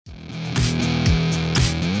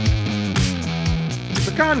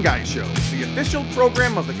The Con Guy Show, the official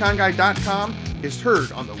program of theconguy.com, is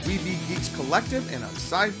heard on the We Be Geeks Collective and on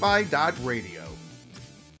sci-fi.radio.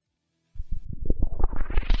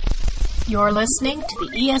 You're listening to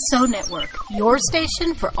the ESO Network, your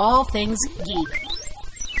station for all things geek.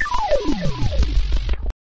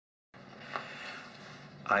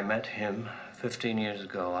 I met him 15 years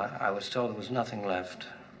ago. I was told there was nothing left.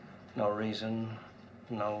 No reason,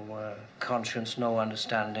 no conscience, no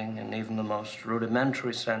understanding, and even the most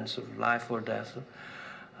rudimentary sense of life or death,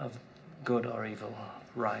 of good or evil,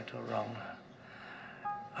 right or wrong.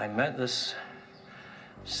 I met this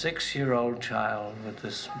 6-year-old child with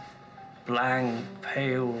this blank,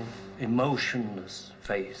 pale, emotionless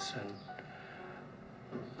face and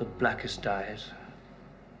the blackest eyes,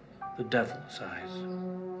 the devil's eyes.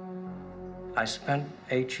 I spent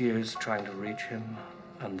 8 years trying to reach him,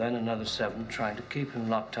 and then another 7 trying to keep him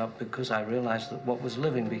locked up, because I realized that what was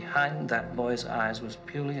living behind that boy's eyes was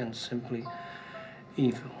purely and simply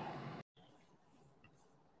evil.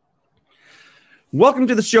 Welcome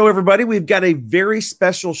to the show, everybody. We've got a very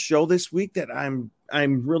special show this week that I'm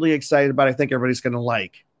really excited about. I think everybody's going to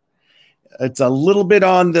like. It's a little bit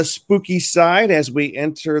on the spooky side as we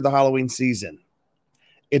enter the Halloween season.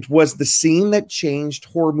 It was the scene that changed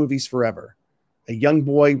horror movies forever. A young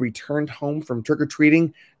boy returned home from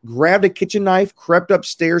trick-or-treating, grabbed a kitchen knife, crept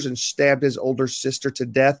upstairs, and stabbed his older sister to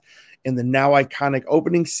death in the now iconic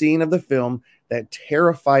opening scene of the film that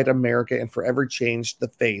terrified America and forever changed the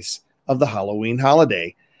face of the Halloween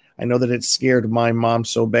holiday. I know that it scared my mom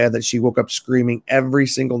so bad that she woke up screaming every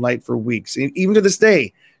single night for weeks. Even to this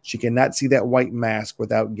day, she cannot see that white mask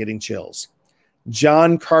without getting chills.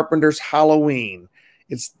 John Carpenter's Halloween.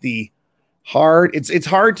 It's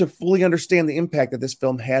hard to fully understand the impact that this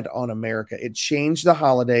film had on America. It changed the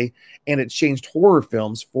holiday, and it changed horror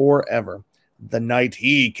films forever. The night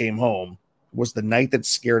he came home was the night that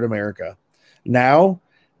scared America. Now,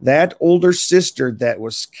 that older sister that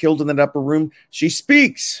was killed in that upper room, she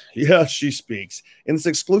speaks. Yeah, she speaks. In this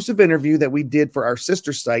exclusive interview that we did for our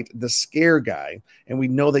sister site, The Scare Guy, and we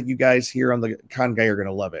know that you guys here on the Con Guy are going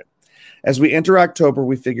to love it. As we enter October,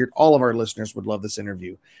 we figured all of our listeners would love this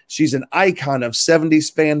interview. She's an icon of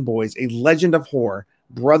 70s fanboys, a legend of horror,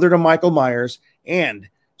 brother to Michael Myers, and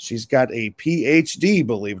she's got a PhD,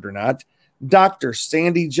 believe it or not. Dr.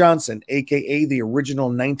 Sandy Johnson, a.k.a. the original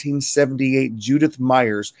 1978 Judith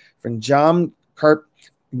Myers from John Carpenter's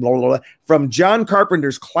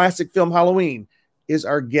classic film Halloween, is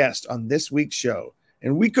our guest on this week's show.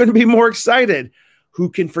 And we couldn't be more excited. Who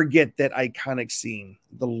can forget that iconic scene?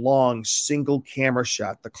 The long single camera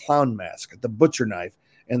shot, the clown mask, the butcher knife,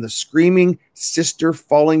 and the screaming sister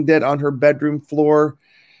falling dead on her bedroom floor.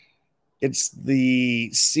 It's the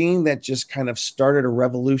scene that just kind of started a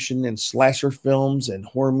revolution in slasher films and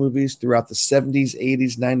horror movies throughout the 70s,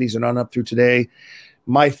 80s, 90s, and on up through today.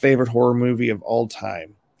 My favorite horror movie of all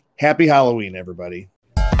time. Happy Halloween, everybody.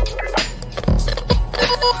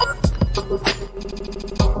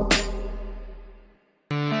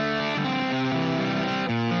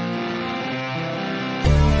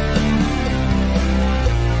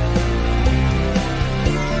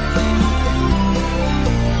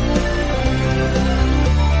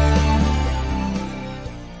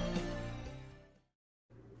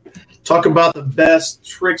 Talk about the best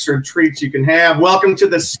tricks or treats you can have. Welcome to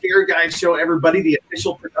the Scare Guy Show, everybody, the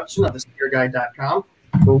official production of thescareguy.com,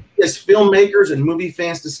 where we as filmmakers and movie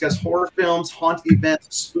fans discuss horror films, haunted events,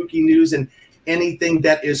 spooky news, and anything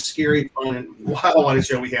that is scary, fun, and what a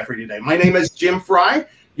show we have for you today. My name is Jim Fry,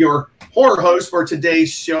 your horror host for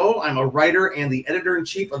today's show. I'm a writer and the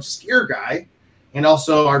editor-in-chief of Scare Guy, and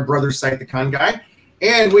also our brother site, The Con Guy.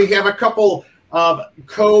 And we have a couple of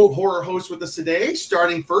co-horror hosts with us today,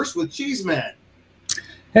 starting first with Cheeseman.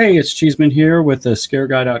 Hey, it's Cheeseman here with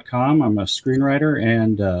scareguy.com. I'm a screenwriter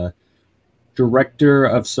and director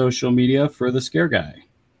of social media for The Scare Guy.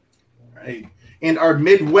 Right. And our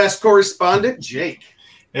Midwest correspondent, Jake.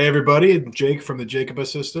 Hey, everybody. Jake from the Jacobus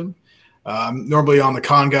system. Normally on the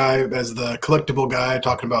Con Guy as the collectible guy,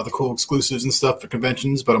 talking about the cool exclusives and stuff for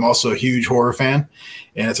conventions, but I'm also a huge horror fan,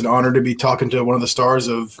 and it's an honor to be talking to one of the stars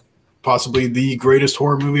of possibly the greatest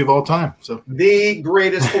horror movie of all time. So the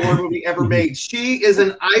greatest horror movie ever made. She is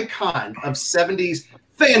an icon of 70s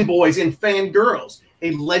fanboys and fangirls, a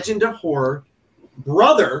legend of horror,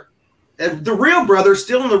 brother, the real brother,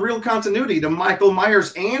 still in the real continuity to Michael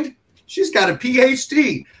Myers, and she's got a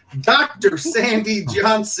PhD. Dr. Sandy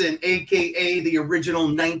Johnson, a.k.a. the original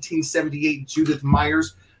 1978 Judith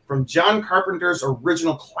Myers from John Carpenter's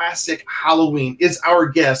original classic Halloween, is our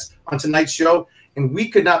guest on tonight's show. And we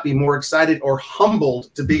could not be more excited or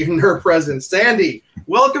humbled to be in her presence. Sandy,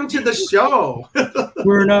 welcome to the show.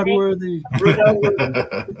 We're not worthy. We're not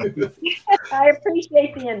worthy. I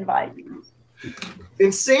appreciate the invite.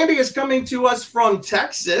 And Sandy is coming to us from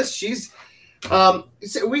Texas. She's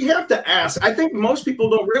so we have to ask. I think most people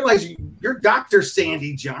don't realize you're Dr.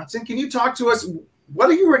 Sandy Johnson. Can you talk to us? What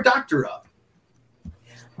are you a doctor of?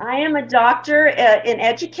 I am a doctor in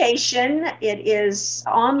education. It is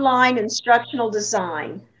online instructional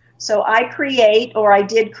design. So I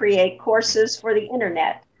did create courses for the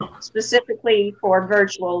internet, specifically for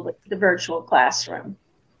the virtual classroom.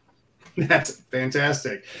 That's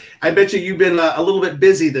fantastic. I bet you've been a little bit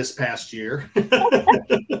busy this past year.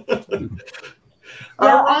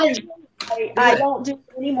 Well, I don't do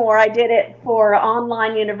it anymore. I did it for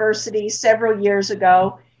online university several years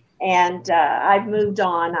ago, and I've moved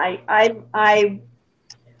on.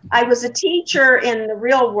 I was a teacher in the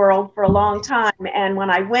real world for a long time, and when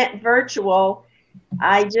I went virtual,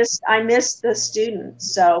 I missed the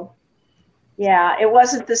students. So, yeah, it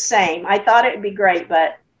wasn't the same. I thought it would be great,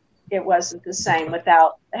 but it wasn't the same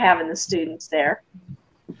without having the students there.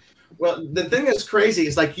 Well, the thing that's crazy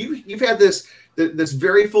is like you've had this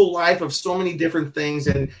very full life of so many different things,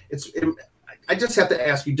 and I just have to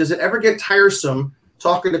ask you: does it ever get tiresome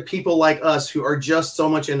talking to people like us who are just so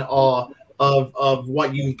much in awe of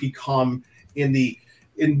what you've become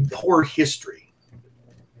in horror history?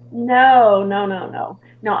 No.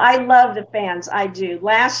 I love the fans. I do.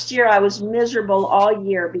 Last year, I was miserable all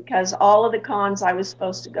year because all of the cons I was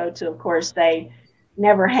supposed to go to, of course, they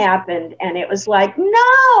never happened. And it was like,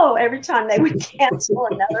 no, every time they would cancel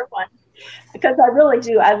another one. Because I really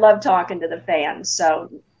do. I love talking to the fans.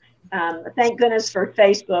 So thank goodness for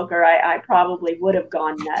Facebook, or I probably would have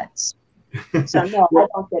gone nuts. So no, I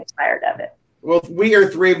don't get tired of it. Well, we are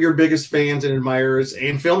three of your biggest fans and admirers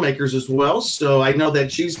and filmmakers as well. So I know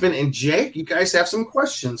that Cheeseman and Jake, you guys have some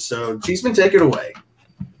questions. So Cheeseman, take it away.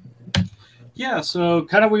 Yeah, so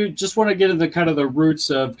kind of we just want to get into kind of the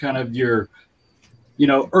roots of kind of your,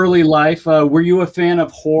 early life. Were you a fan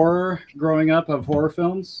of horror growing up, of horror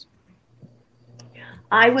films?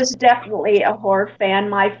 I was definitely a horror fan.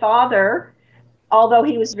 My father, although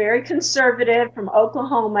he was very conservative from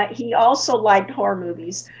Oklahoma, he also liked horror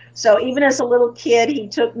movies. So even as a little kid, he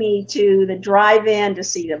took me to the drive-in to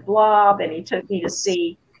see The Blob, and he took me to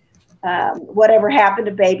see Whatever Happened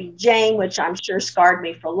to Baby Jane, which I'm sure scarred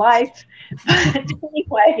me for life. But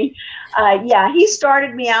anyway, he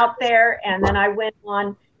started me out there, and then I went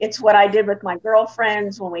on. It's what I did with my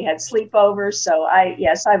girlfriends when we had sleepovers. So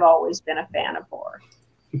I've always been a fan of horror.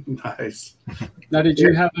 Nice. Now, did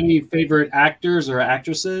you have any favorite actors or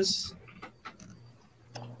actresses?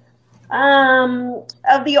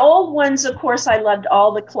 Of the old ones, of course, I loved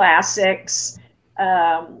all the classics.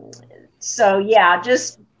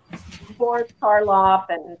 Just Boris Karloff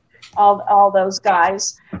and all those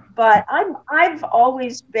guys. But I've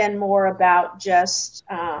always been more about just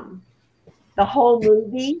the whole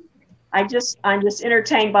movie. I'm just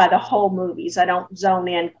entertained by the whole movies. I don't zone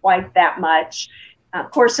in quite that much. Of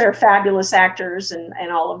course, they're fabulous actors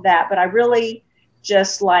and all of that, but I really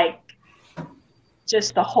just like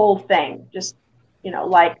the whole thing. Just,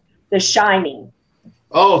 like The Shining.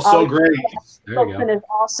 Oh, so great. Wilson is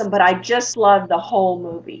awesome, but I just love the whole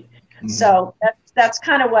movie. Mm-hmm. So that's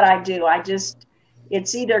kind of what I do.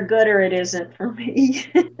 It's either good or it isn't for me.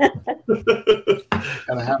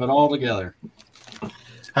 Gotta have it all together.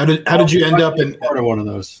 How did you end up in part of one of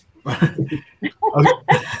those?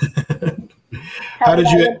 How did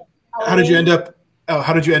you end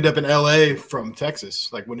up in LA from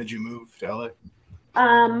Texas? Like, when did you move to LA?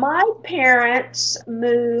 My parents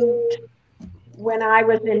moved when I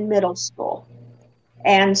was in middle school.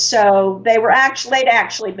 And so they'd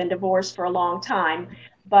actually been divorced for a long time,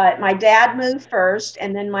 but my dad moved first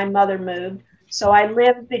and then my mother moved. So I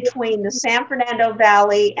lived between the San Fernando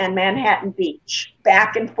Valley and Manhattan Beach,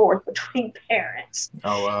 back and forth between parents.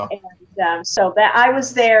 Oh, wow. And so that I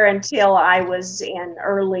was there until I was in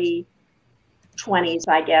early 20s,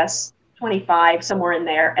 I guess, 25, somewhere in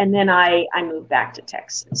there. And then I moved back to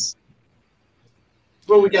Texas.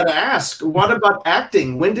 Well, we got to ask, what about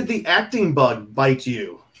acting? When did the acting bug bite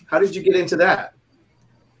you? How did you get into that?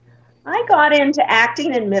 I got into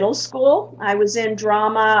acting in middle school. I was in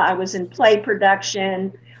drama. I was in play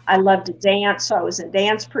production. I loved to dance, so I was in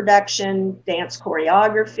dance production, dance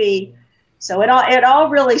choreography. So it all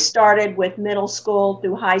really started with middle school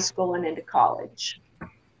through high school and into college.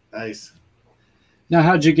 Nice. Now,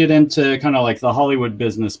 how'd you get into kind of like the Hollywood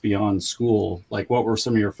business beyond school? Like, what were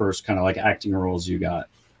some of your first kind of like acting roles you got?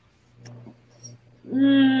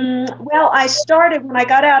 Well, I started when I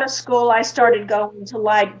got out of school. I started going to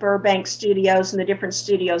like Burbank Studios and the different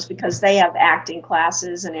studios because they have acting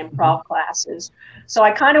classes and improv classes. So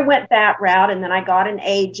I kind of went that route, and then I got an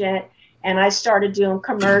agent, and I started doing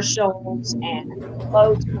commercials and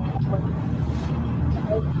clothes.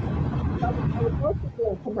 I was mostly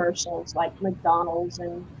doing commercials like McDonald's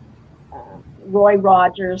and Roy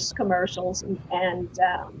Rogers commercials, and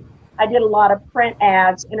I did a lot of print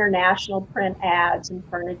ads, international print ads and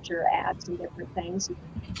furniture ads and different things.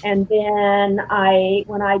 And then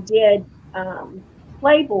when I did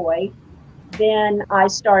Playboy, then I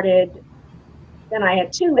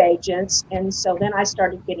had two agents, and so then I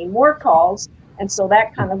started getting more calls, and so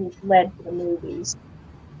that kind of led to the movies.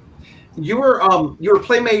 You were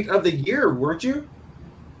Playmate of the Year, weren't you?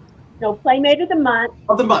 No, Playmate of the Month.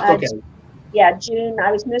 Of the month, okay. Yeah, June.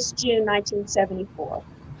 I was Miss June 1974.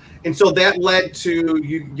 And so that led to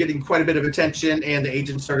you getting quite a bit of attention, and the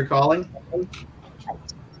agents started calling?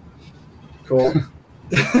 Cool.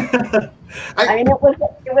 I mean, it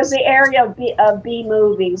was the area of B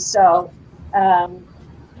movies, so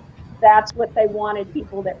that's what they wanted,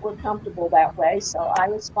 people that were comfortable that way. So I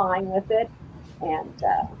was fine with it, and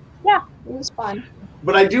yeah, it was fun.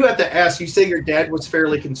 But I do have to ask, you say your dad was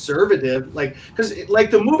fairly conservative, because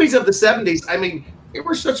the movies of the 70s, I mean, they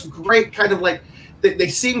were such great kind of they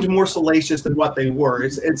seemed more salacious than what they were.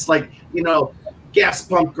 It's like, gas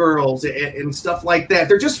pump girls and stuff like that.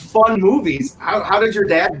 They're just fun movies. How did your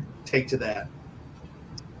dad take to that?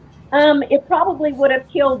 It probably would have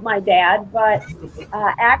killed my dad, but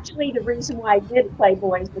actually the reason why I did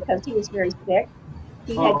Playboy is because he was very sick.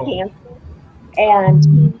 He had cancer,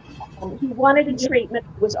 and he wanted a treatment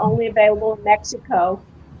that was only available in Mexico,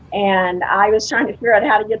 and I was trying to figure out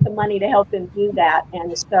how to get the money to help him do that.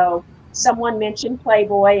 And so someone mentioned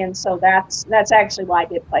Playboy, and so that's actually why I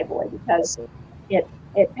did Playboy, because it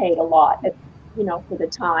paid a lot, for the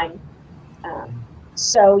time.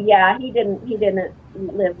 So yeah, he didn't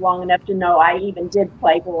live long enough to know I even did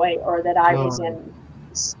Playboy or that I was in.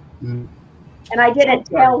 And I didn't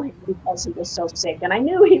tell him because he was so sick, and I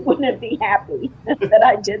knew he wouldn't be happy that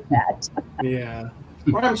I did that. Yeah,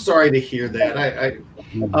 well, I'm sorry to hear that.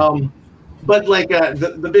 But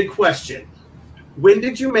the big question: when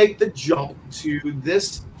did you make the jump to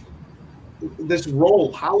this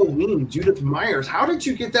role, Halloween, Judith Myers? How did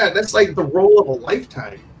you get that? That's like the role of a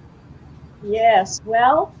lifetime. Yes,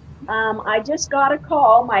 well, I just got a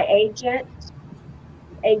call. My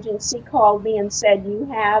agency called me and said, you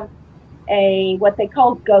have what they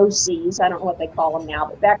called go-sees. I don't know what they call them now,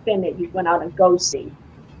 but back then you went out and go-see.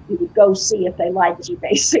 You would go see if they liked you,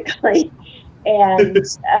 basically. And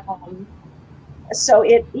so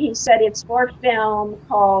he said it's for a film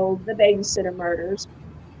called The Babysitter Murders.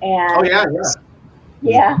 And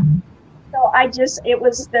yeah. So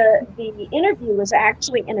the interview was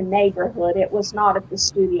actually in a neighborhood. It was not at the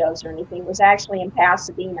studios or anything. It was actually in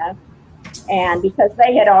Pasadena. And because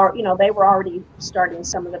they were already starting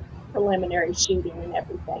some of the preliminary shooting and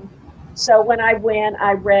everything. So when I went,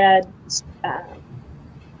 I read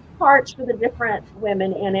parts for the different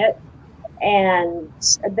women in it, and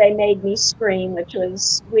they made me scream, which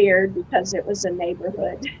was weird because it was a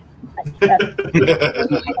neighborhood.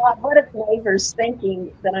 What if neighbors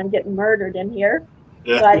thinking that I'm getting murdered in here?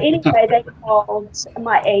 Yeah. But anyway, they called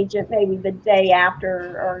my agent maybe the day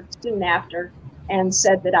after or soon after and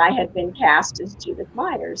said that I had been cast as Judith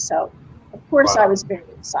Myers. So, of course, I was very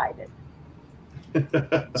excited.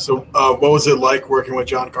 So, what was it like working with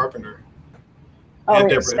John Carpenter? And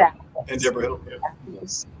Deborah Hill. Yeah.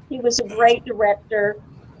 He was a great director.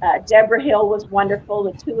 Deborah Hill was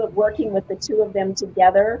wonderful. Working with the two of them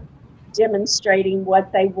together, demonstrating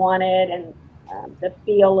what they wanted and the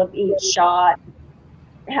feel of each shot,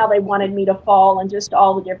 how they wanted me to fall, and just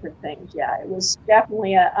all the different things. Yeah, it was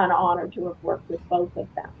definitely an honor to have worked with both of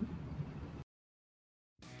them.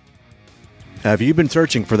 Have you been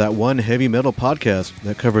searching for that one heavy metal podcast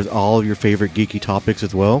that covers all of your favorite geeky topics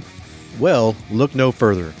as well? Well, look no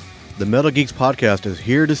further. The Metal Geeks Podcast is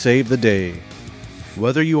here to save the day.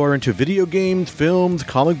 Whether you are into video games, films,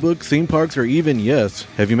 comic books, theme parks, or even, yes,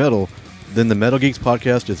 heavy metal, then the Metal Geeks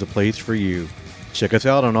Podcast is a place for you. Check us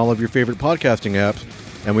out on all of your favorite podcasting apps,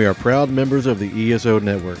 and we are proud members of the ESO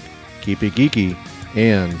Network. Keep it geeky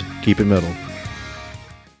and keep it metal.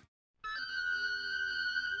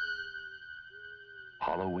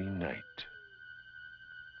 Halloween night.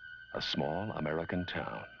 A small American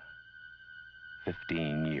town.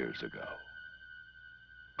 15 years ago.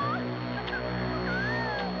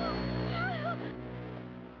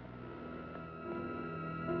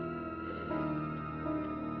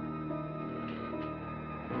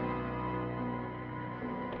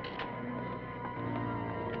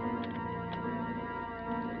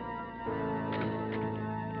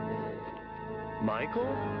 Michael?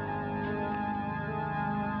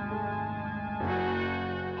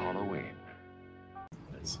 Halloween.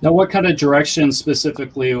 Now, what kind of direction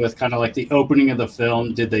specifically with kind of like the opening of the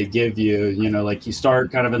film did they give you? You know, like you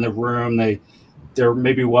start kind of in the room, there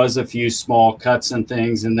maybe was a few small cuts and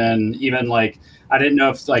things, and then even like, I didn't know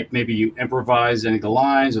if like maybe you improvised any of the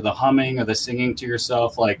lines or the humming or the singing to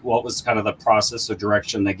yourself. Like, what was kind of the process or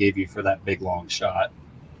direction they gave you for that big long shot?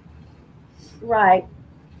 Right.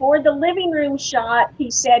 For the living room shot, he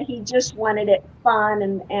said he just wanted it fun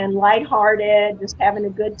and lighthearted, just having a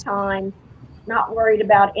good time, not worried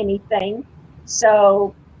about anything.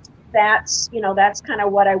 So that's kind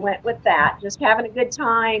of what I went with that. Just having a good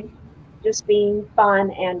time, just being fun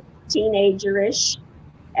and teenagerish.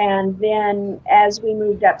 And then as we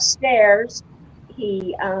moved upstairs,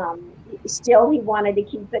 he wanted to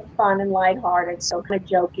keep it fun and lighthearted. So kind of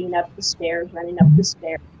joking up the stairs, running up the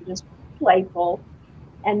stairs, just playful.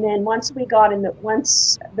 And then once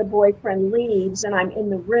the boyfriend leaves and I'm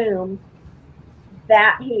in the room,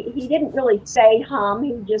 that he didn't really say hum.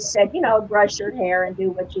 He just said, brush your hair and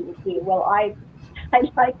do what you would do. Well, I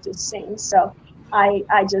like to sing, so I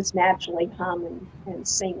just naturally hum and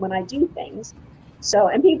sing when I do things. So,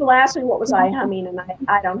 and people ask me what was I humming, and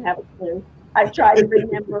I don't have a clue. I've tried to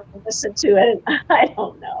remember and listen to it, and I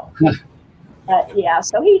don't know. But yeah,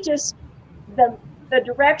 so he just, the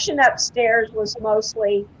direction upstairs was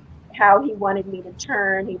mostly how he wanted me to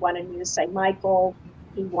turn. He wanted me to say Michael.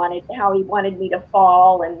 How he wanted me to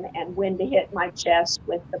fall and when to hit my chest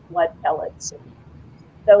with the blood pellets and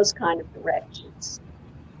those kind of directions.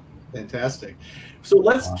 Fantastic. So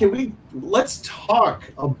let's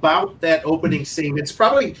talk about that opening scene. It's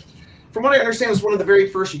probably, from what I understand, is one of the very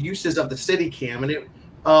first uses of the Steadicam, and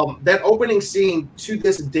that opening scene to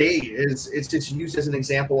this day it's just used as an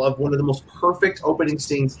example of one of the most perfect opening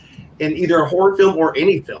scenes in either a horror film or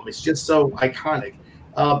any film. It's just so iconic.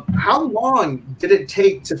 How long did it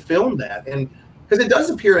take to film that? And because it does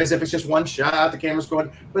appear as if it's just one shot, the camera's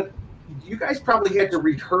going, but you guys probably had to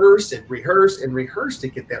rehearse to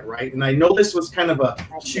get that right. And I know this was kind of a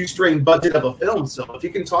shoestring budget of a film. So if you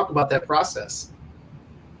can talk about that process.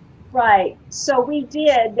 Right. So we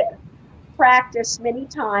did practice many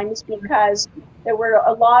times because there were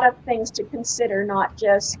a lot of things to consider, not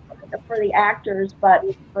just for the actors, but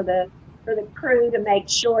for the crew, to make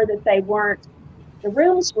sure that the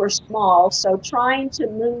rooms were small. So trying to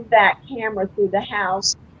move that camera through the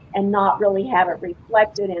house and not really have it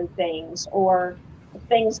reflected in things or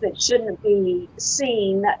things that shouldn't be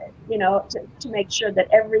seen, to make sure that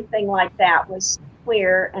everything like that was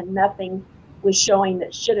clear and nothing was showing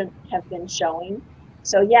that shouldn't have been showing.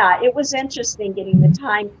 So yeah, it was interesting getting the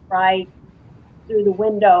time right through the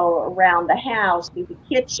window around the house, through the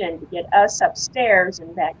kitchen, to get us upstairs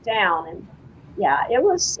and back down. And yeah, it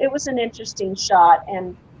was an interesting shot,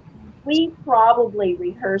 and we probably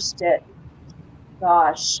rehearsed it,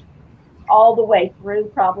 all the way through,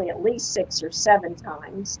 probably at least 6 or 7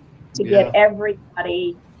 times to get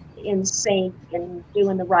everybody in sync and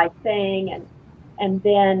doing the right thing. And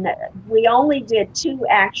then we only did 2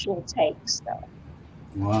 actual takes, though.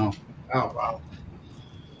 Wow. Oh, wow.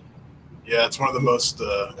 Yeah, it's one of the most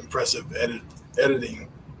impressive editing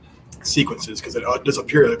sequences, because it does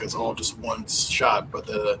appear like it's all just one shot, but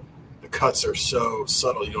the cuts are so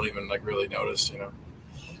subtle you don't even really notice,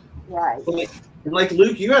 Right. Like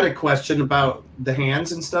Luke, you had a question about the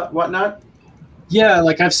hands and stuff, whatnot. Yeah,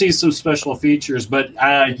 like I've seen some special features, but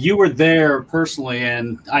you were there personally,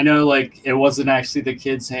 and I know it wasn't actually the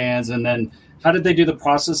kids' hands. And then how did they do the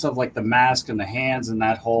process of the mask and the hands and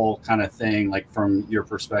that whole kind of thing, from your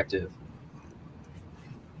perspective?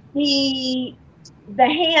 The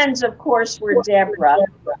hands, of course, were Deborah,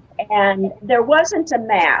 and there wasn't a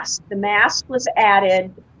mask. The mask was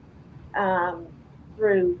added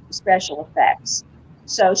through special effects.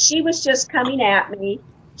 So she was just coming at me.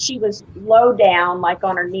 She was low down, like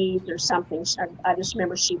on her knees or something. I just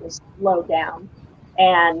remember she was low down,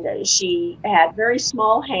 and she had very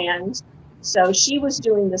small hands. So she was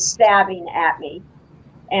doing the stabbing at me,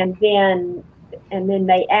 and then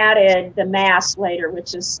they added the mask later,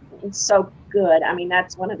 which is so good. I mean,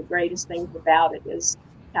 that's one of the greatest things about it, is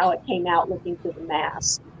how it came out looking through the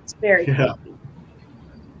mask. It's very creepy.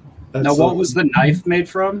 Now, what was the knife made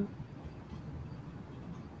from?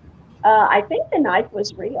 I think the knife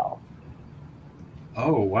was real.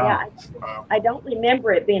 Oh, wow. Yeah, I don't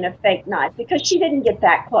remember it being a fake knife, because she didn't get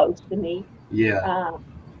that close to me. Yeah.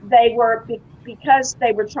 They were, because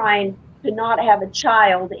they were trying to not have a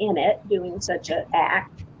child in it doing such an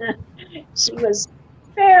act. She was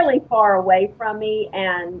fairly far away from me,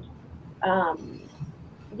 and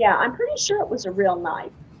I'm pretty sure it was a real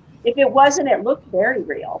knife. If it wasn't, it looked very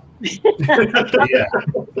real. Yeah.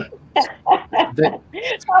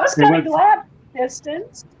 I was kind of glad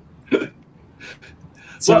distance.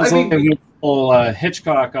 Sounds like they went full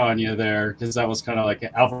Hitchcock on you there, because that was kind of like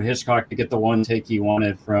Alfred Hitchcock to get the one take he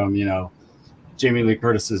wanted from, Jamie Lee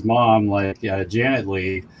Curtis's mom, like Janet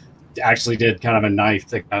Leigh, actually did kind of a knife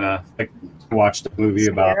to kind of like watch the movie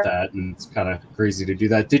about that, and it's kind of crazy to do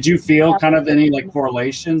that. Did you feel kind of any like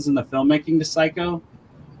correlations in the filmmaking to Psycho?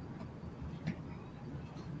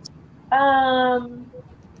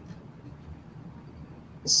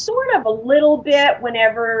 Sort of a little bit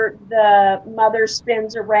whenever the mother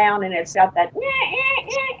spins around and it's got that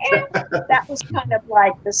that was kind of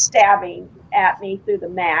like the stabbing at me through the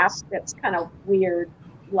mask. That's kind of weird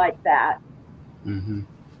like that. Mm-hmm.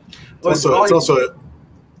 It's also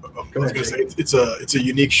it's a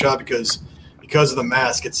unique shot because of the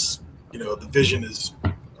mask. It's the vision is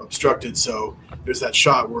obstructed, so there's that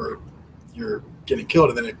shot where you're getting killed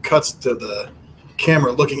and then it cuts to the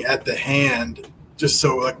camera looking at the hand just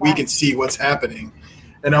so like we can see what's happening.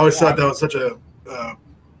 And I always thought that was such a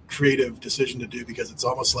creative decision to do, because it's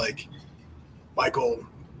almost like Michael,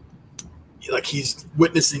 like he's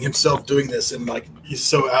witnessing himself doing this, and like he's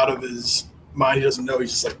so out of his mind he doesn't know.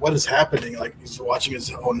 He's just like, what is happening? Like he's watching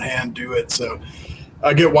his own hand do it. So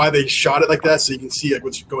I get why they shot it like that, so you can see like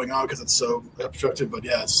what's going on, because it's so obstructed. But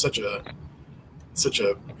yeah, it's such a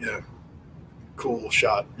cool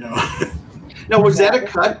shot. Now, was that a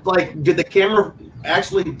cut? Like, did the camera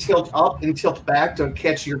actually tilt up and tilt back to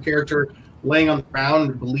catch your character laying on the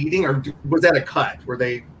ground bleeding, or was that a cut?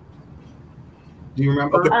 Do you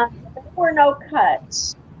remember? There were no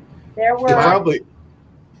cuts. There were.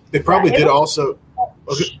 They probably did also.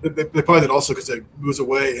 They probably did also because it moves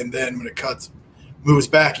away, and then when it moves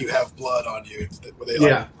back, you have blood on you. Were they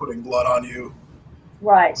like putting blood on you?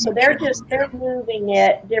 Right. So they're moving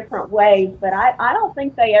it different ways, but I don't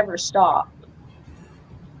think they ever stopped.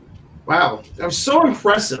 Wow, that was so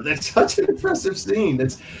impressive. That's such an impressive scene.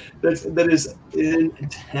 That is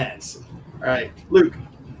intense. All right, Luke.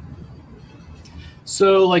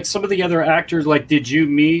 So, like some of the other actors, like, did you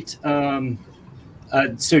meet?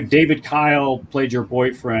 So David Kyle played your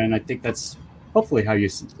boyfriend. I think that's hopefully how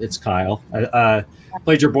it's Kyle.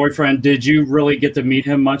 Played your boyfriend. Did you really get to meet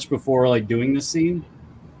him much before like doing the scene?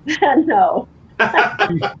 No.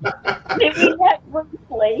 Maybe that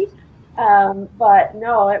briefly. But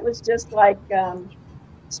no, it was just like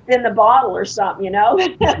spin the bottle or something,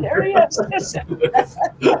 There he is.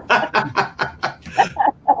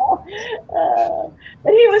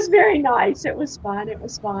 But he was very nice. It was fun. It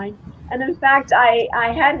was fine. And in fact, I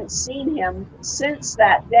hadn't seen him since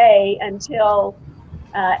that day until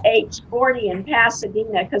H40 in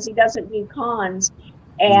Pasadena, because he doesn't do cons.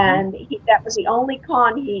 And that was the only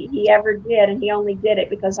con he ever did, and he only did it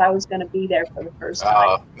because I was going to be there for the first time.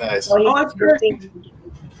 Oh, nice. So that's really cool.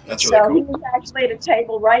 He was actually at a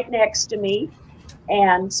table right next to me,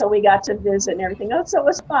 and so we got to visit and everything. So it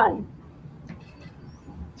was fun.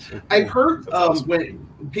 I've heard when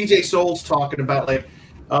PJ Soul's talking about like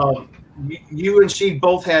you and she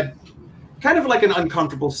both had kind of like an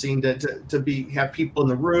uncomfortable scene to have people in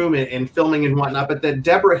the room and filming and whatnot, but then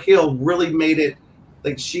Deborah Hill really made it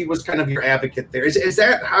like she was kind of your advocate there. Is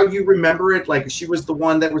that how you remember it? Like she was the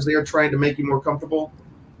one that was there trying to make you more comfortable?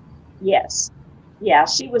 Yes. Yeah,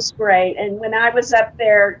 she was great. And when I was up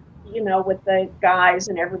there, with the guys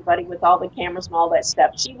and everybody with all the cameras and all that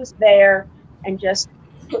stuff, she was there and just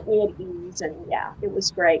put me at ease. And yeah, it was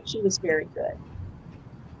great. She was very good.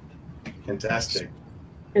 Fantastic.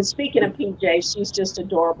 And speaking of PJ, she's just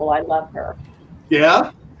adorable. I love her.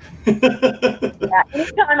 Yeah? Yeah,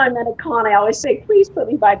 anytime I'm at a con, I always say, please put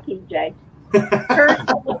me by PJ.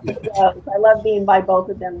 I love being by both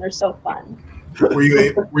of them. They're so fun. Were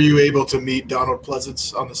you able to meet Donald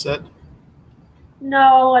Pleasance on the set?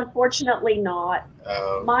 No, unfortunately not.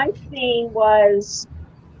 My scene was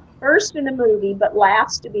first in the movie, but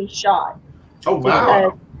last to be shot. Oh,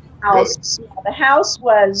 wow. The house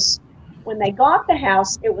was, when they got the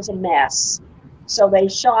house, it was a mess. So they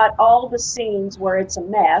shot all the scenes where it's a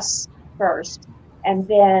mess first. And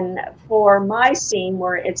then for my scene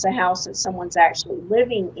where it's a house that someone's actually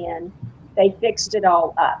living in, they fixed it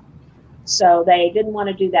all up. So they didn't want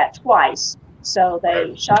to do that twice. So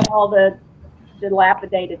they shot all the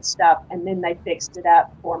dilapidated stuff, and then they fixed it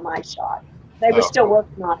up for my shot. They were still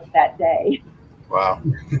working on it that day. Wow.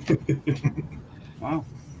 Wow.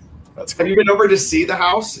 That's cool. Have you been over to see the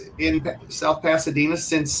house in South Pasadena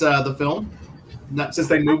since the film? Not since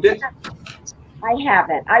they moved it? I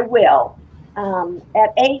haven't. I will.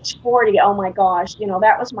 At age 40, oh my gosh,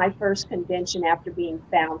 that was my first convention after being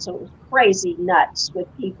found. So it was crazy nuts with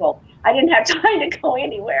people. I didn't have time to go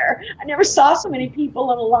anywhere. I never saw so many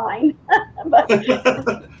people in a line.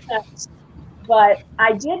 But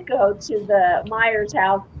I did go to the Myers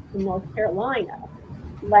house in North Carolina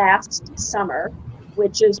last summer,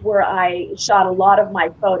 which is where I shot a lot of my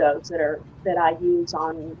photos that I use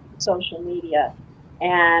on social media.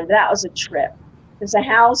 And that was a trip, because the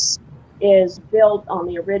house is built on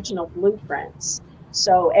the original blueprints.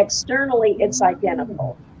 So externally it's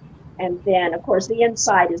identical. And then of course the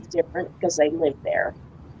inside is different because they live there.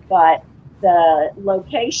 But the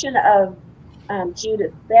location of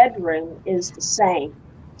Judith's bedroom is the same.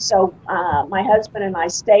 So my husband and I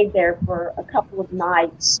stayed there for a couple of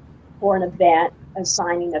nights for an event, a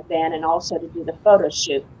signing event, and also to do the photo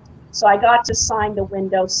shoot. So I got to sign the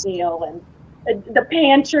window seal and the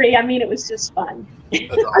pantry. I mean, it was just fun.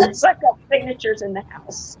 So I got signatures in the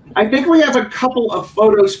house. I think we have a couple of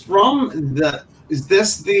photos from is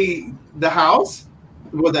this the house?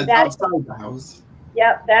 Well, that's outside the house.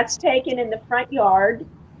 Yep, that's taken in the front yard.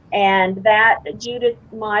 And that Judith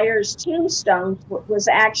Myers tombstone was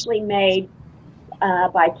actually made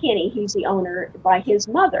by Kenny. He's the owner, by his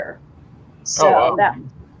mother. So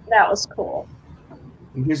that was cool.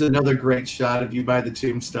 And here's another great shot of you by the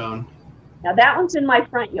tombstone. Now that one's in my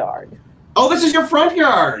front yard. Oh, this is your front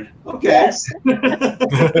yard. Okay. Yes.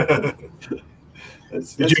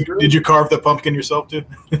 Did you carve the pumpkin yourself too?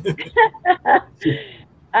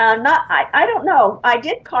 I don't know. I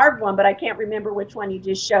did carve one, but I can't remember which one you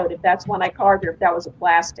just showed. If that's one I carved, or if that was a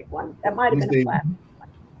plastic one. That might have been a plastic one.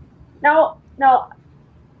 No.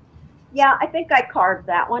 Yeah, I think I carved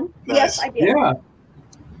that one. Nice. Yes, I did.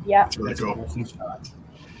 Yeah. That's really cool. Awesome shot.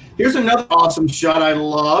 Here's another awesome shot I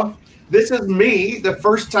love. This is me, the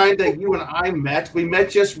first time that you and I met. We met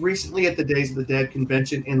just recently at the Days of the Dead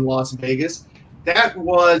convention in Las Vegas. That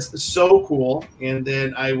was so cool. And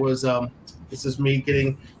then I was, this is me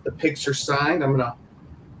getting the picture signed.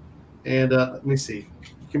 Let me see.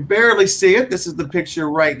 You can barely see it. This is the picture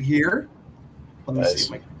right here. Let me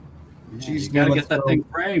see. You got to get that thing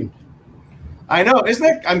framed. I know, isn't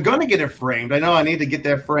it? I'm going to get it framed. I know I need to get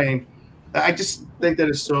that framed. I just think that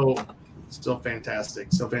is so fantastic.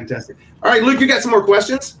 So fantastic. All right, Luke, you got some more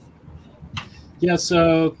questions? Yeah,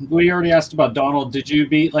 so we already asked about Donald. Did you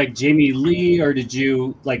meet like Jamie Lee, or did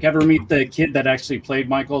you like ever meet the kid that actually played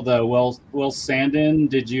Michael, the Will Sandin?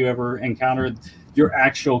 Did you ever encounter your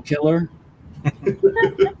actual killer?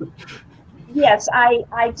 Yes,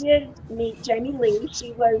 I did meet Jamie Lee.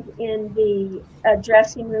 She was in the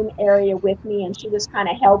dressing room area with me, and she was kind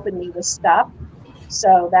of helping me with stuff.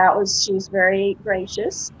 So she was very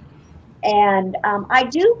gracious. And I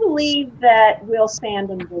do believe that Will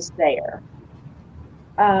Sandin was there.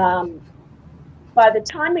 By the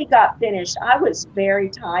time we got finished, I was very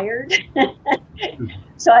tired.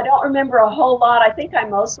 So I don't remember a whole lot. I think I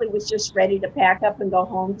mostly was just ready to pack up and go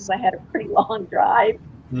home because I had a pretty long drive.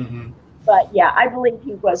 Mm-hmm. But yeah, I believe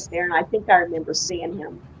he was there, and I think I remember seeing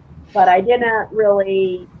him. But I don't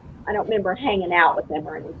remember hanging out with him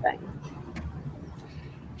or anything.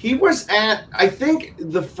 He was at, I think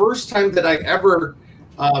the first time that I ever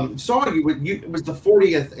saw you, it was the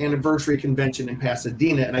 40th anniversary convention in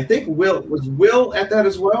Pasadena, and I think Will at that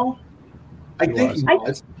as well? I think he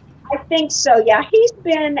was. I think so, yeah. He's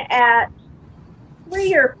been at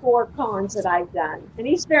 3 or 4 cons that I've done, and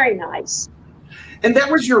he's very nice. And that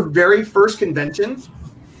was your very first convention?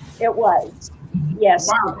 It was, yes.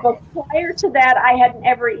 Wow. But prior to that, I hadn't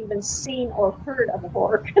ever even seen or heard of a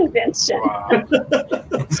horror convention. Wow.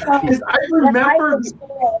 I remember...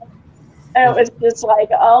 It was just like,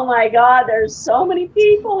 oh my God, there's so many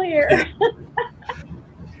people here.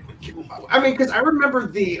 I mean, because I remember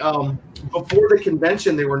before the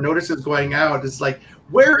convention, there were notices going out. It's like,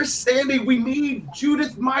 where is Sandy? We need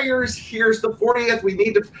Judith Myers. Here's the 40th. We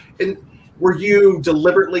need to. And were you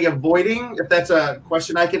deliberately avoiding? If that's a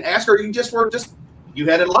question I can ask, or you you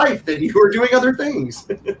had a life and you were doing other things?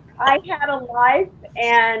 I had a life,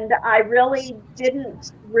 and I really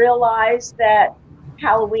didn't realize that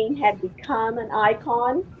Halloween had become an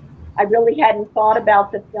icon. I really hadn't thought about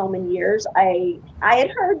the film in years. I had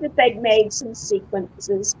heard that they'd made some sequels,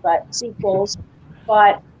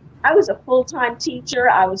 but I was a full-time teacher.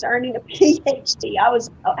 I was earning a PhD. I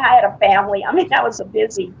had a family. I mean, I was a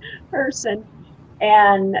busy person.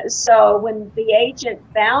 And so when the agent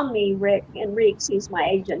found me, Rick Enriques, he's my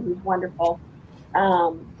agent, he's wonderful.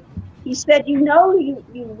 He said, you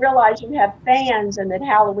realize you have fans and that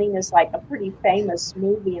Halloween is like a pretty famous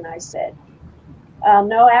movie. And I said,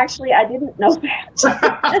 no, actually, I didn't know that.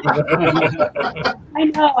 I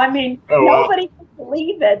know. I mean, nobody could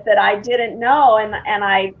believe it that I didn't know. And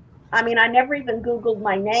I mean, I never even Googled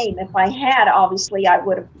my name. If I had, obviously, I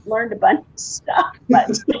would have learned a bunch of stuff.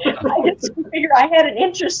 But I just figured I had an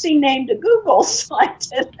interesting name to Google, so I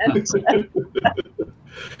didn't.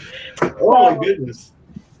 Oh my goodness.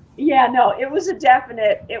 Yeah, no, it was a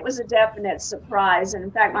definite surprise. And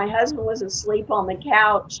in fact, my husband was asleep on the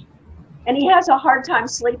couch, and he has a hard time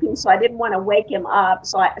sleeping, so I didn't want to wake him up.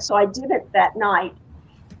 So I did it that night.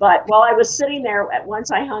 But while I was sitting there, once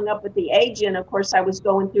I hung up with the agent, of course, I was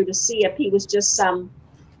going through to see if he was just some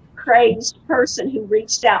crazed person who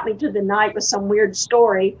reached out me to the night with some weird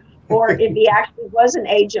story, or if he actually was an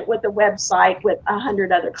agent with a website with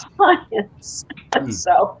 100 other clients.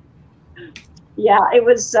 So, yeah, it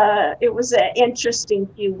was an interesting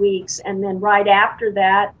few weeks. And then right after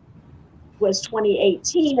that was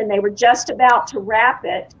 2018, and they were just about to wrap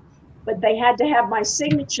it, but they had to have my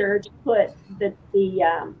signature to put the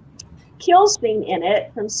kill scene in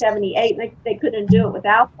it from 78. And they couldn't do it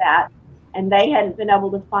without that, and they hadn't been able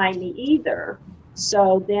to find me either.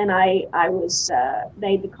 So then I was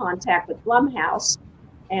made the contact with Blumhouse,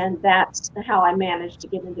 and that's how I managed to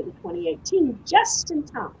get into the 2018 just in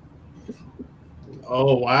time.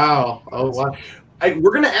 Oh, wow. Oh, wow.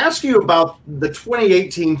 We're going to ask you about the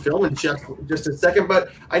 2018 film in just a second, but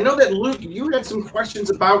I know that, Luke, you had some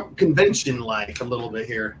questions about convention life a little bit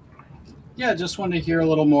here. Yeah, just wanted to hear a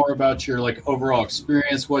little more about your overall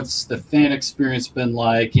experience. What's the fan experience been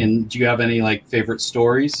like, and do you have any favorite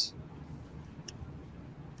stories?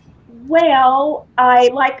 Well,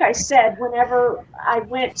 like I said, whenever I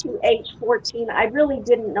went to H14, I really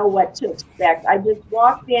didn't know what to expect. I just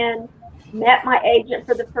walked in, met my agent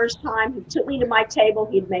for the first time. He took me to my table.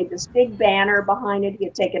 He had made this big banner behind it. He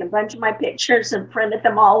had taken a bunch of my pictures and printed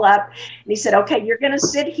them all up. And he said, okay, you're going to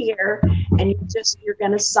sit here and you're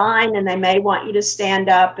going to sign, and they may want you to stand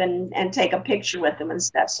up and take a picture with them and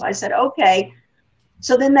stuff. So I said, okay.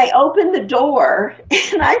 So then they opened the door,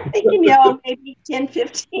 and I'm thinking, maybe 10,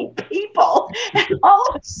 15 people. And all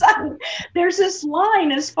of a sudden, there's this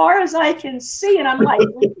line as far as I can see. And I'm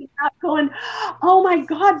looking out going, oh my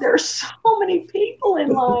God, there's so many people in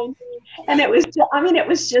line. And it was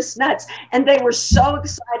just nuts. And they were so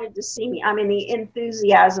excited to see me. I mean, the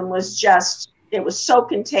enthusiasm was it was so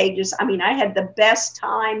contagious. I mean, I had the best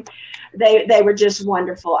time. They were just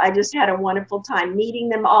wonderful. I just had a wonderful time meeting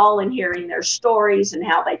them all and hearing their stories and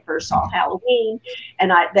how they first saw Halloween.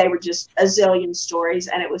 And they were just a zillion stories,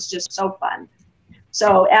 and it was just so fun.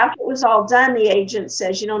 So after it was all done, the agent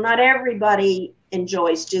says, not everybody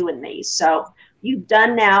enjoys doing these. So you've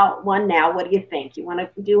done one now. What do you think? You want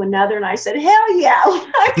to do another? And I said, hell yeah.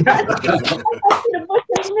 I'm going to book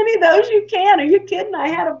as many of those you can. Are you kidding? I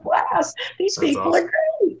had a blast. These people are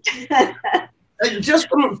great. Just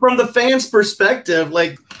from the fans' perspective,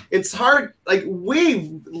 it's hard. We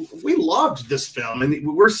loved this film,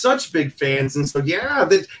 and we're such big fans, and so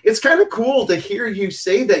it's kind of cool to hear you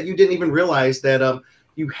say that you didn't even realize that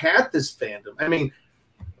you had this fandom. I mean,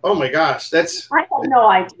 oh my gosh, I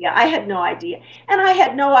had no idea. And I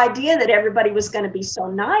had no idea that everybody was going to be so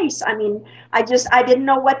nice. I mean, I didn't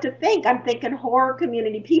know what to think. I'm thinking horror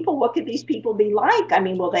community people, what could these people be like? I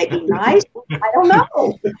mean, will they be nice? I don't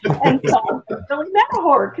know. And so I really met a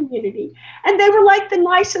horror community. And they were like the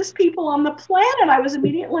nicest people on the planet. I was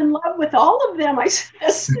immediately in love with all of them. I said,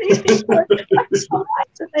 these people are so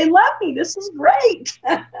nice, and they love me. This is great.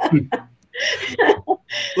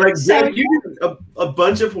 Deb, you did a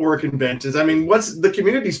bunch of horror conventions. I mean, the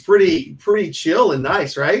community's pretty chill and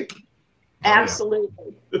nice, right?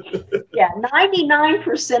 Absolutely. Yeah,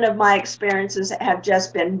 99% of my experiences have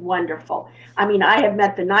just been wonderful. I mean, I have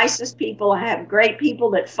met the nicest people. I have great people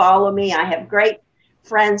that follow me. I have great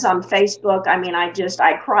friends on Facebook. I mean, I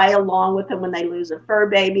cry along with them when they lose a fur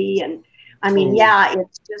baby. And I mean,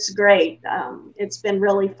 it's just great. It's been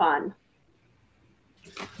really fun.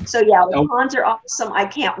 So the cons are awesome. I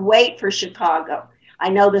can't wait for Chicago. I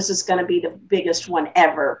know this is going to be the biggest one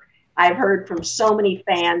ever. I've heard from so many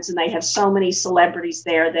fans, and they have so many celebrities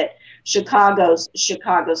there, that Chicago's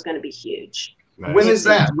going to be huge. Nice. When is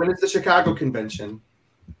that? When is the Chicago convention?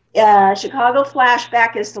 Chicago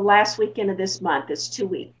Flashback is the last weekend of this month. It's 2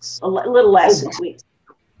 weeks, a little less than 2 weeks.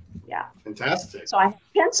 Yeah. Fantastic. So I have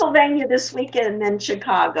Pennsylvania this weekend, and then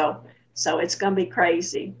Chicago. So it's going to be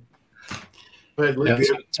crazy. So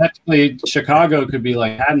technically, Chicago could be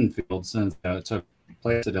like Haddonfield, since it took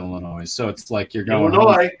place in Illinois. So it's like you're going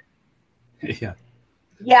Illinois. Yeah.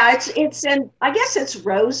 Yeah, it's in, I guess it's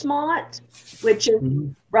Rosemont, which is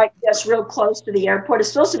right just real close to the airport.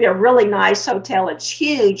 It's supposed to be a really nice hotel. It's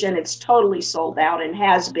huge, and it's totally sold out, and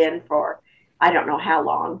has been for I don't know how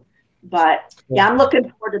long. But I'm looking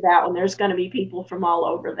forward to that one. There's going to be people from all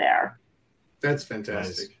over there. That's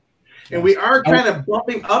fantastic. Nice. And we are kind of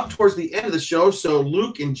bumping up towards the end of the show. So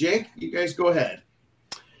Luke and Jake, you guys go ahead.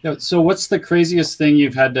 So what's the craziest thing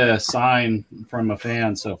you've had to sign from a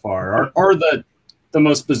fan so far? Or the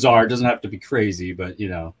most bizarre? It doesn't have to be crazy, but you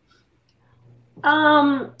know.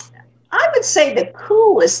 I would say the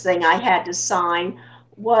coolest thing I had to sign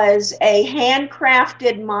was a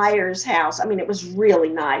handcrafted Myers house. I mean, it was really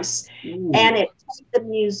nice. Ooh. And it played the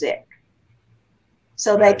music.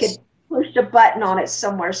 So nice. They could push a button on it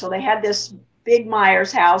somewhere. So they had this big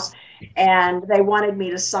Myers house, and they wanted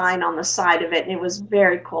me to sign on the side of it, and it was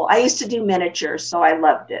very cool. I used to do miniatures, so I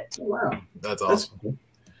loved it. Wow. That's awesome.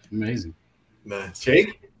 That's amazing. Nice.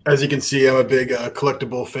 Jake? As you can see, I'm a big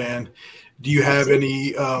collectible fan. Do you have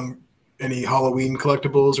any Halloween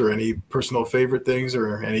collectibles or any personal favorite things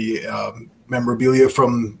or any memorabilia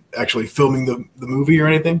from actually filming the movie or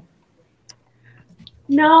anything?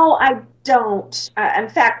 No, I don't. In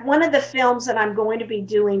fact, one of the films that I'm going to be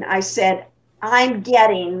doing, I said, I'm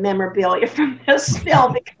getting memorabilia from this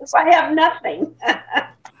film because I have nothing.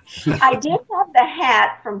 I did have the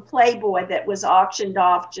hat from Playboy that was auctioned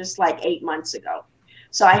off just like 8 months ago.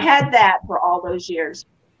 So I had that for all those years.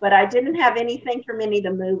 But I didn't have anything from any of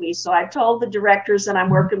the movies. So I told the directors that I'm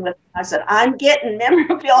working with, I said, I'm getting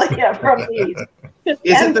memorabilia from these. Is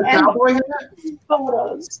it the cowboy hat?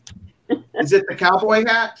 Photos. Is it the cowboy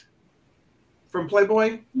hat from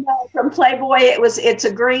Playboy? No, from Playboy, it's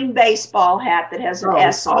a green baseball hat that has an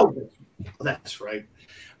S on it. Oh, that's right.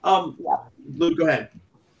 Luke, go ahead.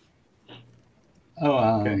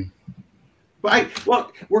 Okay.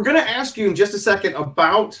 Well, we're going to ask you in just a second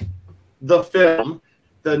about the film,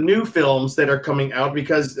 the new films that are coming out,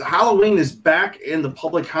 because Halloween is back in the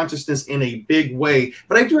public consciousness in a big way.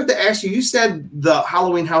 But I do have to ask you, you said the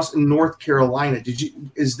Halloween house in North Carolina.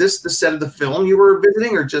 Is this the set of the film you were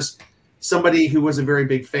visiting, or just somebody who was a very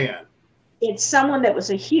big fan? It's someone that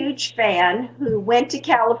was a huge fan who went to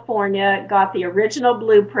California, got the original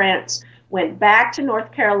blueprints, went back to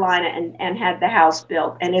North Carolina and had the house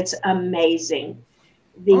built. And it's amazing.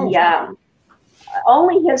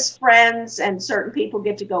 Only his friends and certain people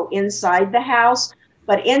get to go inside the house,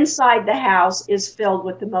 but inside the house is filled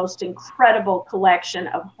with the most incredible collection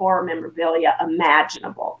of horror memorabilia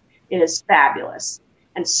imaginable. It is fabulous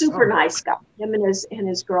and super nice guy. Him and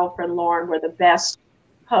his girlfriend Lauren were the best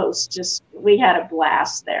hosts. We had a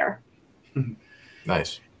blast there.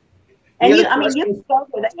 Nice. And you can go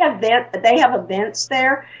there. They have events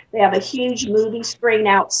there. They have a huge movie screen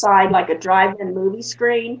outside, like a drive-in movie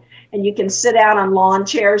screen, and you can sit down on lawn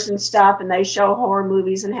chairs and stuff, and they show horror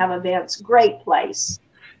movies and have events. Great place.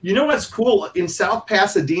 You know what's cool? In South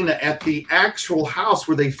Pasadena, at the actual house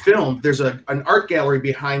where they filmed, there's an art gallery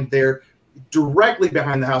behind there, directly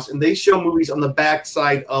behind the house, and they show movies on the back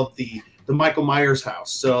side of the Michael Myers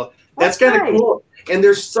house. So that's kind of cool. And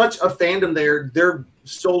there's such a fandom there. They're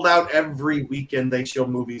sold out every weekend. They show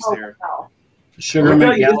movies there. Wow. Sugar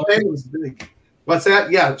Mint Gallery. What's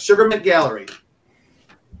that? Yeah, Sugar Mint Gallery.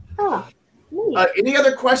 Huh. Any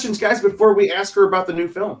other questions, guys, before we ask her about the new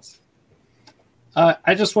films?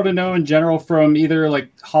 I just want to know in general, from either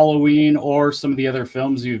like Halloween or some of the other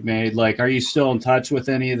films you've made, like, are you still in touch with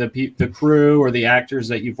any of the crew or the actors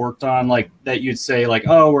that you've worked on, like that you'd say like,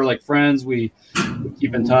 oh, we're like friends, we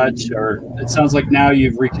keep in touch? Or it sounds like now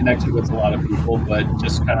you've reconnected with a lot of people, but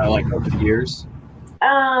just kind of like over the years.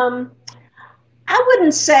 I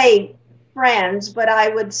wouldn't say friends, but I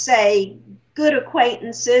would say good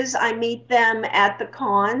acquaintances. I meet them at the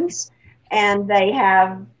cons, and they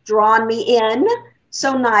have drawn me in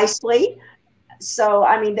so nicely. So,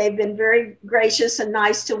 I mean, they've been very gracious and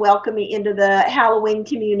nice to welcome me into the Halloween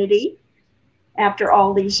community after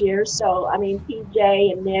all these years. So, I mean,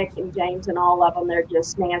 PJ and Nick and James and all of them, they're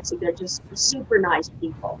just Nancy, they're just super nice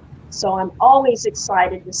people. So I'm always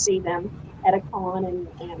excited to see them at a con,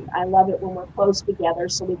 and I love it when we're close together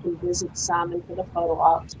so we can visit some, and for the photo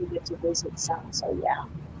ops, we get to visit some. So, yeah,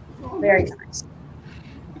 very nice.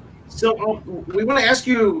 So we want to ask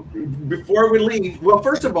you before we leave. Well,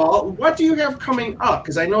 first of all, what do you have coming up?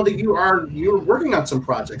 Because I know that you're working on some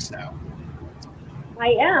projects now.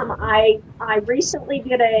 I am. I recently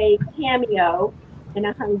did a cameo in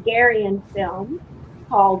a Hungarian film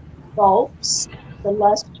called Bulps, The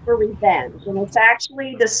Lust for Revenge, and it's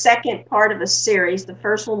actually the second part of a series. The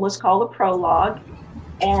first one was called a prologue.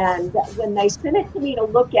 And when they sent it to me to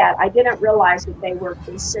look at, I didn't realize that they were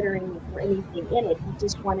considering me for anything in it. He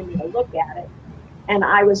just wanted me to look at it. And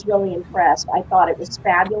I was really impressed. I thought it was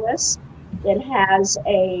fabulous. It has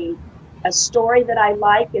a story that I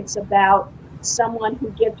like. It's about someone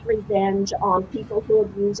who gets revenge on people who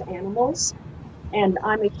abuse animals. And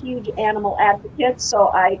I'm a huge animal advocate, so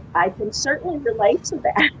I can certainly relate to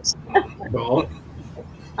that. Cool.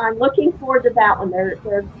 I'm looking forward to that one.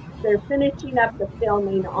 They're finishing up the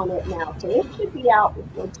filming on it now, so it should be out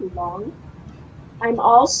before too long. I'm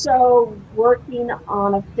also working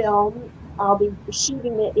on a film. I'll be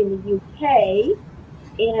shooting it in the UK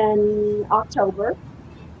in October,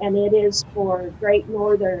 and it is for Great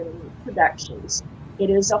Northern Productions. It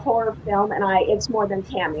is a horror film, and it's more than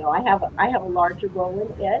cameo. I have a larger role in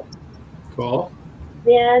it. Cool.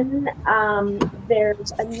 Then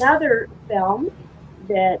there's another film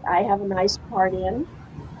that I have a nice part in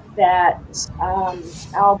that I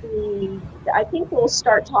think we'll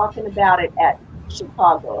start talking about it at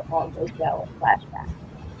Chicago if all goes well at Flashback.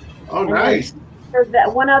 Oh, nice. There's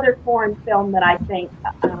that one other foreign film that I think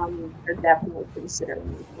they're definitely considering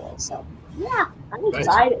me for. So yeah, I'm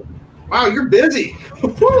excited. Wow, you're busy.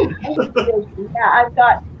 Yeah, I've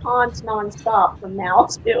got cons nonstop from now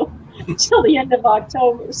till the end of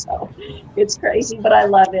October. So it's crazy, but I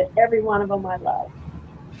love it. Every one of them I love.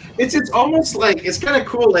 It's almost like, it's kind of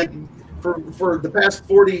cool. Like for the past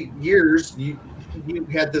 40 years, you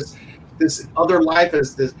had this other life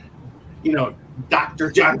as this, Dr.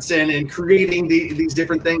 Johnson and creating these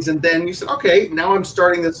different things, and then you said, okay, now I'm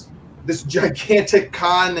starting this gigantic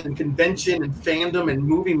con and convention and fandom and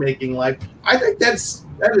movie making life. I think that's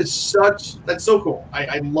so cool.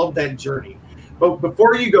 I love that journey. But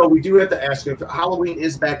before you go, we do have to ask you, if Halloween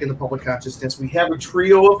is back in the public consciousness, we have a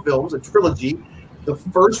trio of films, a trilogy. The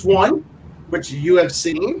first one, which you have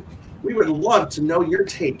seen, we would love to know your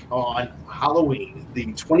take on Halloween, the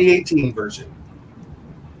 2018 version.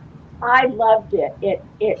 I loved it.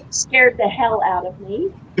 It scared the hell out of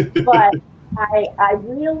me, but I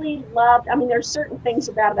really loved. I mean, there's certain things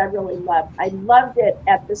about it I really loved. I loved it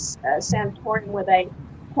at this sanatorium where they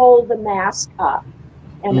hold the mask up,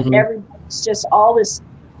 and everybody's just, all this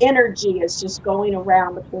energy is just going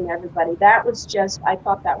around between everybody. That was just, I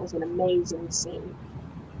thought that was an amazing scene.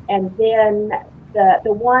 And then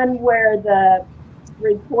the one where the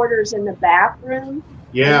reporter's in the bathroom.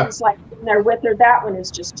 Yeah. It's like in there with her. That one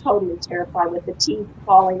is just totally terrifying, with the teeth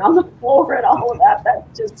falling on the floor and all of that.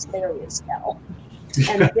 That's just scary as hell.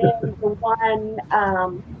 And then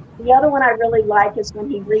the other one I really like is when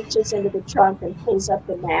he reaches into the trunk and pulls up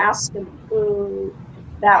the mask, and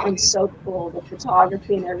that one's so cool. The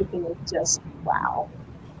photography and everything is just wow.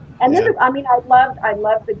 And then I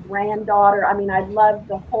loved the granddaughter. I mean, I loved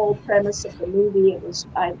the whole premise of the movie. It was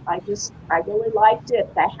I really liked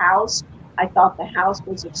it. The house. I thought the house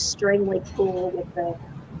was extremely cool, with the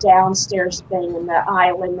downstairs thing and the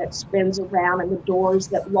island that spins around and the doors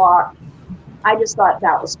that lock. I just thought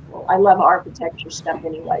that was cool. I love architecture stuff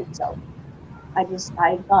anyway, so I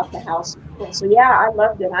thought the house was cool. So yeah, I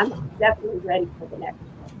loved it. I'm definitely ready for the next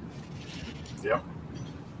one. Yeah.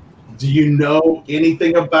 Do you know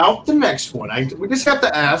anything about the next one? We just have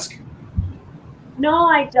to ask. No,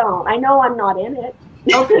 I don't. I know I'm not in it.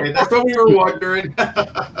 Okay, that's what we were wondering.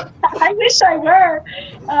 I wish I were.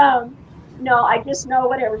 No, I just know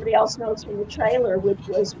what everybody else knows from the trailer, which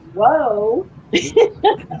was, whoa.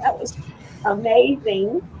 That was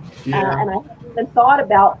amazing. Yeah. And I hadn't even thought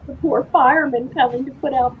about the poor firemen coming to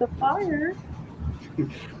put out the fire.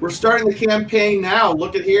 We're starting the campaign now.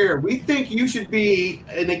 Look at here. We think you should be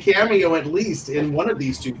in a cameo at least in one of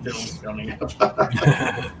these two films coming up.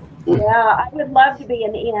 Yeah, I would love to be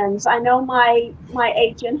in Ends. I know my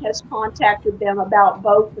agent has contacted them about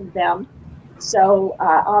both of them. So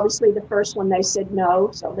obviously the first one they said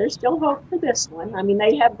no. So there's still hope for this one. I mean,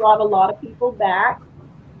 they have brought a lot of people back.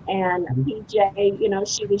 And PJ,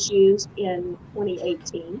 she was used in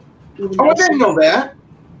 2018. I didn't know that.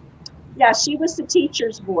 Yeah, she was the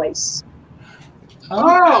teacher's voice.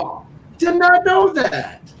 Oh, did not know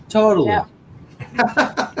that. Totally. Yeah.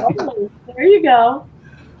 Totally. There you go.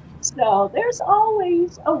 So there's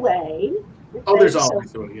always a way. Oh, there's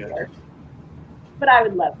always a way, yeah. But I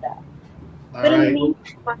would love that. But in the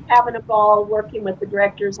meantime, I'm having a ball working with the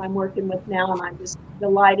directors I'm working with now, and I'm just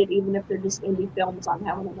delighted. Even if they're just indie films, I'm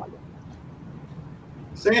having a wonderful time.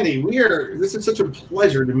 Sandy, this is such a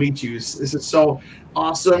pleasure to meet you. This is so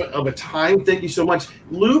awesome of a time. Thank you so much.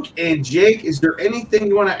 Luke and Jake, is there anything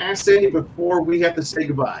you want to ask Sandy before we have to say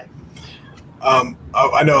goodbye?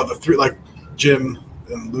 I know the three, like Jim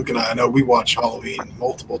and Luke and I know we watch Halloween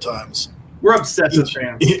multiple times. We're obsessive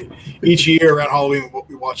fans. Each year around Halloween, what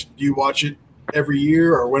we watch. Do you watch it every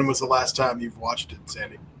year, or when was the last time you've watched it,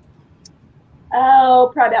 Sandy? Oh,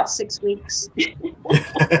 probably about 6 weeks. Yeah.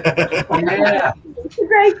 It's a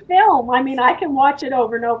great film. I mean, I can watch it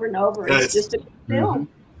over and over and over. It's just a good film.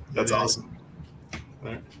 That's awesome.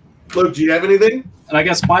 Luke, do you have anything? And I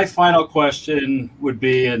guess my final question would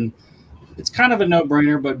be, and it's kind of a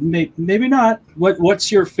no-brainer, but maybe not.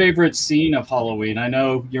 What's your favorite scene of Halloween? I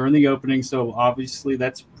know you're in the opening, so obviously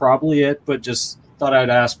that's probably it, but just thought I'd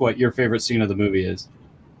ask what your favorite scene of the movie is.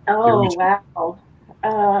 Oh, wow.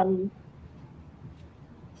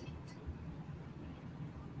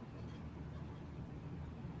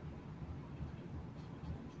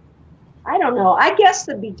 I don't know. I guess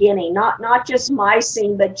the beginning, not just my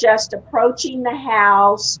scene, but just approaching the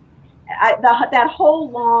house. That whole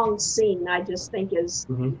long scene, I just think is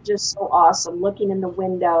just so awesome. Looking in the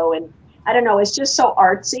window, and I don't know, it's just so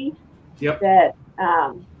artsy. Yep. That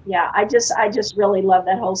yeah, I just really love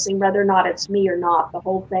that whole scene. Whether or not it's me or not, the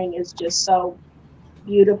whole thing is just so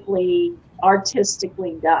beautifully,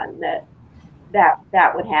 artistically done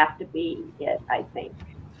that would have to be it, I think.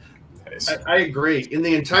 I agree. In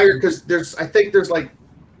the entire, because I think there's like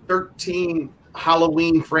 13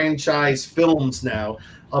 Halloween franchise films now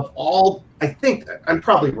of all, I think, I'm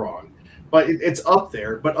probably wrong, but it's up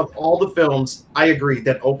there. But of all the films, I agree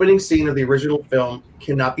that opening scene of the original film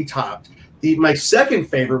cannot be topped. My second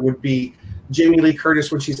favorite would be Jamie Lee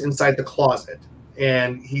Curtis when she's inside the closet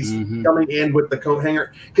and he's coming in with the coat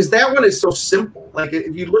hanger, because that one is so simple. Like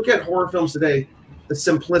if you look at horror films today, the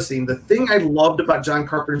simplicity. The thing I loved about John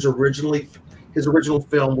Carpenter's his original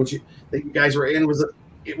film, which that you guys were in, was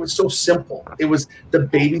it was so simple. It was the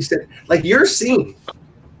babysit. Like you're seeing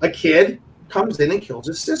a kid comes in and kills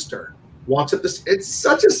his sister, walks up this. It's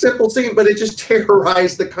such a simple scene, but it just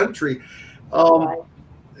terrorized the country.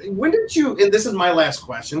 When did you? And this is my last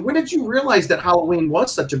question. When did you realize that Halloween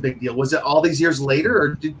was such a big deal? Was it all these years later,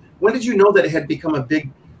 or when did you know that it had become a big?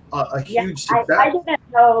 Huge success. I didn't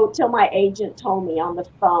know till my agent told me on the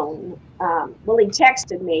phone. Well, he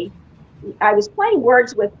texted me. I was playing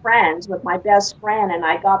Words with Friends with my best friend, and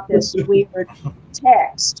I got this weird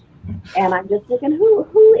text. And I'm just thinking,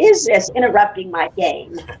 who is this interrupting my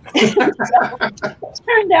game? So it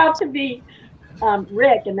turned out to be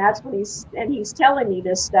Rick, and that's when he's telling me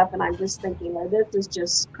this stuff, and I'm just thinking, well, this is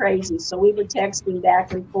just crazy. So we were texting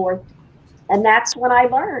back and forth, and that's when I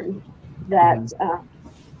learned that.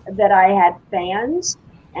 That I had fans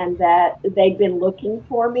and that they'd been looking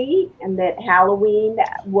for me, and that Halloween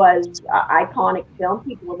was an iconic film.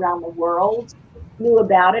 People around the world knew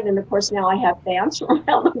about it. And of course, now I have fans from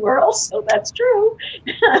around the world, so that's true.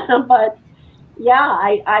 But yeah,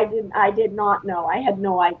 I did not know. I had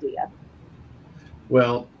no idea.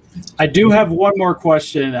 Well, I do have one more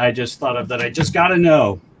question I just thought of that I just got to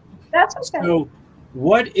know. That's okay. So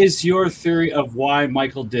what is your theory of why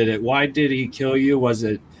Michael did it? Why did he kill you?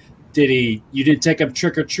 You didn't take him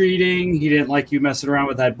trick-or-treating? He didn't like you messing around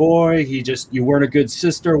with that boy? You weren't a good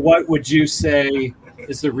sister? What would you say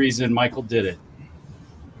is the reason Michael did it?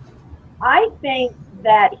 I think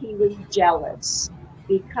that he was jealous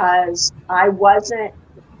because I wasn't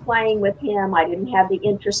playing with him. I didn't have the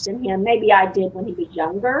interest in him. Maybe I did when he was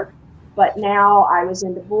younger, but now I was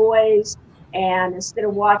into boys. And instead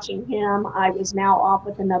of watching him, I was now off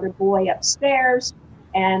with another boy upstairs.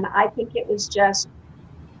 And I think it was just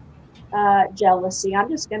jealousy. I'm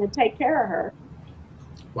just going to take care of her.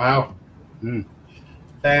 Wow.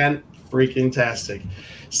 Fan-freaking-tastic.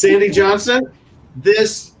 Sandy Johnson,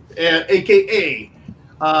 this, a.k.a.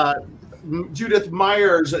 Judith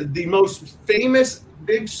Myers, the most famous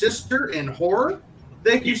big sister in horror.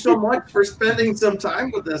 Thank you so much for spending some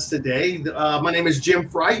time with us today. My name is Jim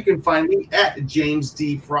Fry. You can find me at James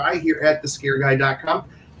D. Fry here at thescareguy.com.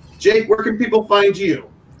 Jake, where can people find you?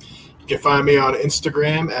 You can find me on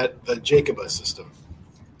Instagram at the Jacobus System.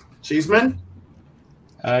 Cheeseman?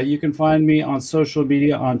 You can find me on social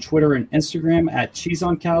media on Twitter and Instagram at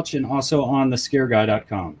CheeseOnCouch and also on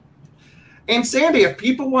thescareguy.com. And Sandy, if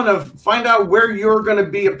people want to find out where you're going to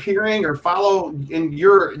be appearing or follow in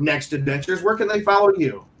your next adventures, where can they follow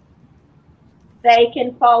you? They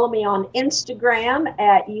can follow me on Instagram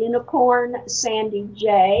at Unicorn Sandy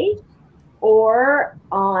J, or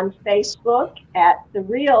on Facebook at The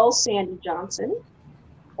Real Sandy Johnson,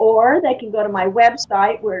 or they can go to my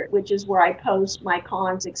website, which is where I post my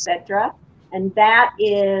cons, etc., and that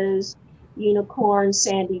is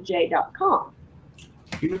unicornsandyj.com.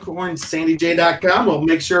 unicornsandyj.com. We'll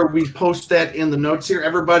make sure we post that in the notes here.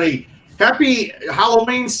 Everybody, happy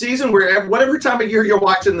Halloween season. Whatever time of year you're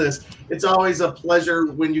watching this, it's always a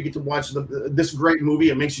pleasure when you get to watch this great movie.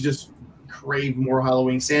 It makes you just crave more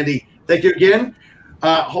Halloween. Sandy, thank you again.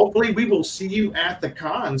 Hopefully we will see you at the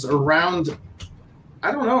cons around,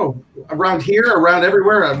 I don't know, around here, around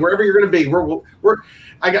everywhere, wherever you're going to be.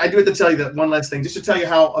 I do have to tell you that one last thing, just to tell you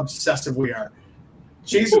how obsessive we are.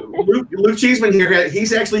 Luke Cheeseman here.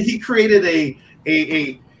 He created a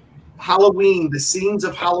Halloween, the scenes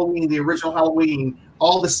of Halloween, the original Halloween,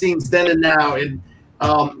 all the scenes then and now, and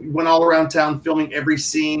went all around town filming every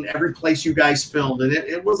scene, every place you guys filmed, and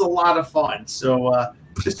it was a lot of fun. So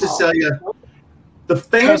just to tell you, the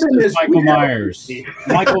fandom is Michael Myers.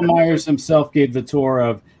 Michael Myers himself gave the tour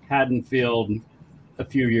of Haddonfield a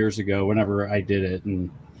few years ago whenever I did it, and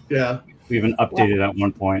we even updated at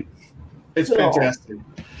one point. It's fantastic.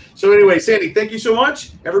 So anyway, Sandy, thank you so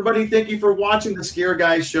much. Everybody, thank you for watching the Scare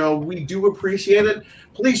Guys show. We do appreciate it.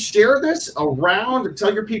 Please share this around and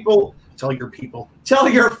tell your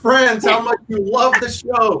friends how much you love the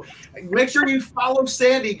show. Make sure you follow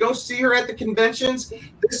Sandy. Go see her at the conventions.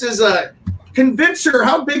 This is convince her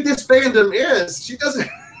how big this fandom is. She doesn't.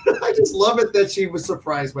 I just love it that she was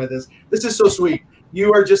surprised by this. This is so sweet.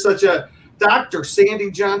 You are just such a Dr.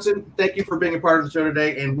 Sandy Johnson. Thank you for being a part of the show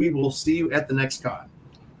today, and we will see you at the next con.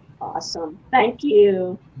 Awesome. Thank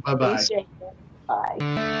you. Bye-bye. Appreciate it. Bye.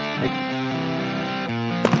 Thank you.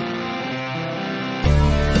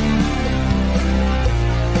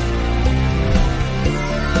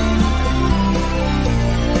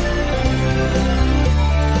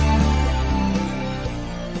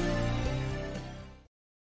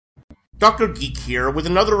 Dr. Geek here with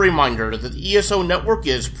another reminder that the ESO Network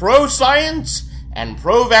is pro-science and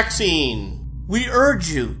pro-vaccine. We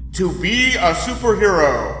urge you to be a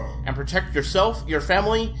superhero and protect yourself, your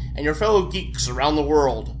family, and your fellow geeks around the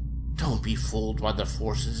world. Don't be fooled by the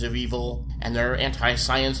forces of evil and their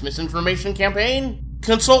anti-science misinformation campaign.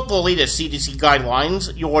 Consult the latest CDC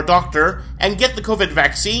guidelines, your doctor, and get the COVID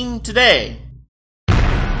vaccine today.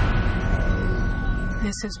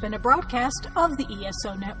 This has been a broadcast of the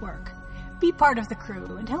ESO Network. Be part of the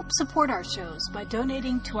crew and help support our shows by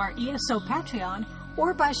donating to our ESO Patreon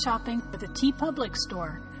or by shopping at the TeePublic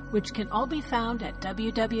store, which can all be found at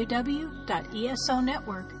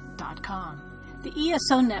www.esonetwork.com. The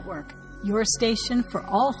ESO Network, your station for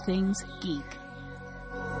all things geek.